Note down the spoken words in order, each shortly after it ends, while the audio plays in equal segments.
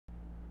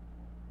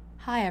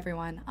Hi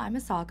everyone, I'm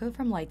Asako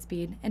from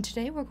Lightspeed, and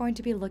today we're going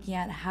to be looking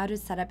at how to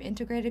set up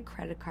integrated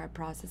credit card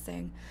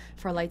processing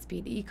for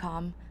Lightspeed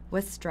eCom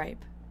with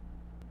Stripe.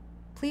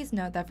 Please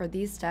note that for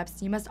these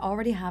steps, you must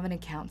already have an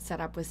account set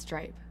up with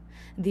Stripe.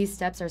 These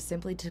steps are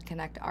simply to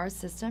connect our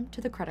system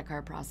to the credit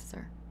card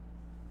processor.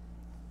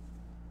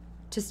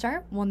 To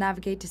start, we'll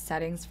navigate to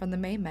Settings from the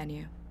main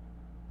menu.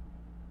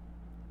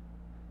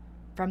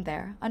 From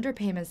there, under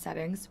Payment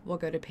Settings, we'll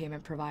go to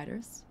Payment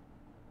Providers.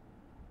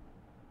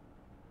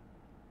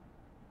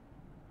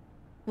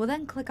 We'll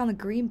then click on the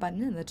green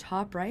button in the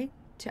top right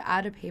to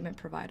add a payment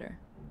provider.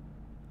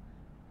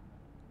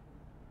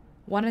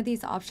 One of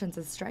these options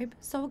is Stripe,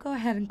 so we'll go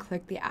ahead and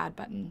click the Add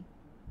button.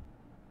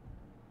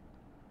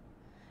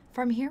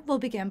 From here, we'll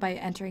begin by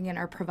entering in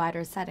our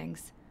provider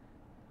settings.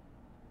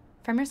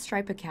 From your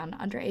Stripe account,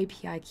 under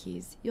API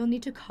keys, you'll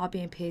need to copy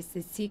and paste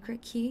the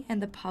secret key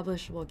and the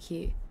publishable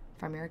key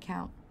from your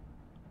account.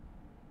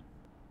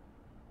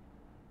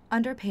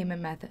 Under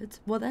Payment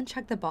Methods, we'll then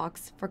check the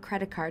box for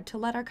credit card to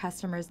let our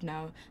customers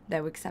know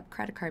that we accept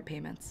credit card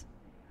payments.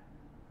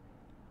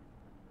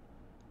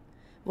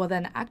 We'll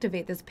then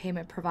activate this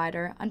payment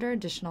provider under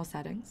Additional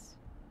Settings.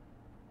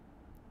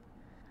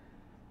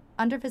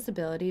 Under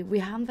Visibility, we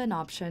have an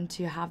option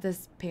to have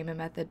this payment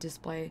method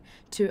display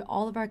to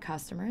all of our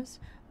customers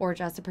or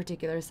just a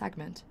particular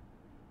segment.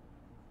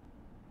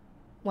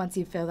 Once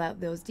you've filled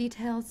out those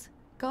details,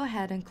 go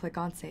ahead and click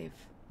on Save.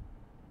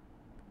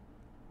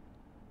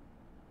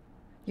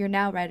 You're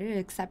now ready to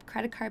accept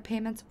credit card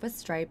payments with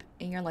Stripe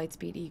in your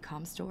Lightspeed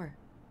eCom store.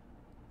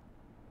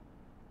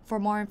 For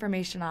more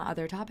information on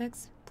other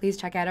topics, please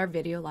check out our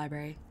video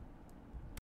library.